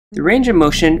The range of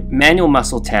motion manual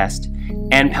muscle test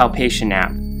and palpation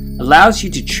app allows you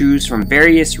to choose from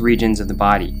various regions of the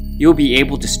body. You'll be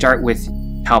able to start with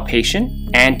palpation,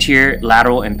 anterior,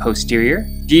 lateral, and posterior.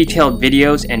 Detailed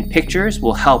videos and pictures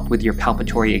will help with your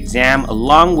palpatory exam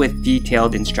along with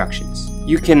detailed instructions.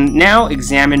 You can now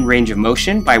examine range of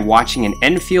motion by watching an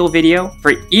end feel video.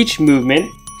 For each movement,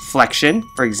 flexion,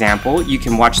 for example, you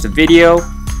can watch the video,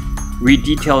 read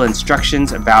detailed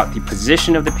instructions about the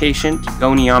position of the patient,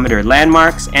 goniometer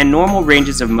landmarks, and normal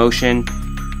ranges of motion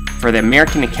for the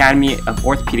American Academy of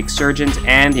Orthopedic Surgeons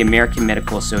and the American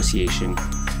Medical Association,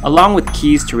 along with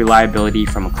keys to reliability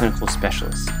from a clinical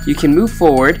specialist. You can move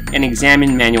forward and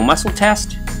examine manual muscle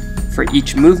test. For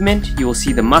each movement, you will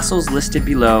see the muscles listed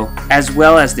below, as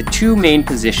well as the two main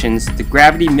positions, the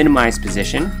gravity minimized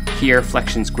position, here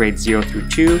flexions grades 0 through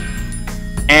 2,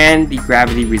 and the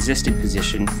gravity resisted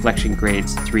position, flexion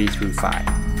grades 3 through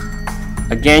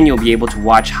 5. Again, you'll be able to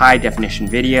watch high definition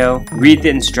video, read the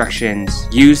instructions,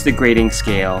 use the grading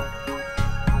scale,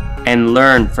 and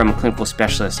learn from a clinical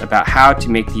specialist about how to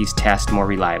make these tests more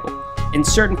reliable. In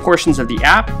certain portions of the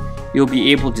app, you'll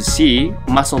be able to see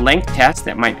muscle length tests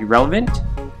that might be relevant,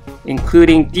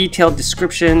 including detailed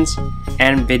descriptions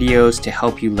and videos to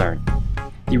help you learn.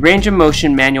 The range of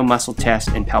motion manual muscle test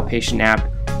and palpation app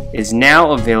is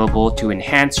now available to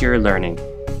enhance your learning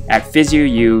at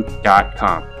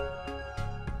PhysioU.com.